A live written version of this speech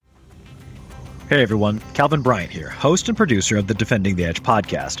Hey everyone, Calvin Bryant here, host and producer of the Defending the Edge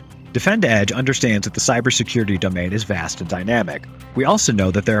podcast. Defend Edge understands that the cybersecurity domain is vast and dynamic. We also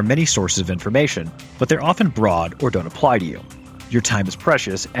know that there are many sources of information, but they're often broad or don't apply to you. Your time is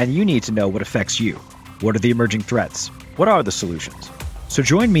precious, and you need to know what affects you. What are the emerging threats? What are the solutions? So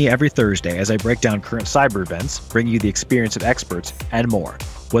join me every Thursday as I break down current cyber events, bring you the experience of experts, and more.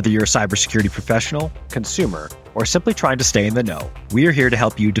 Whether you're a cybersecurity professional, consumer, or simply trying to stay in the know, we are here to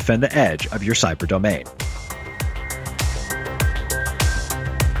help you defend the edge of your cyber domain.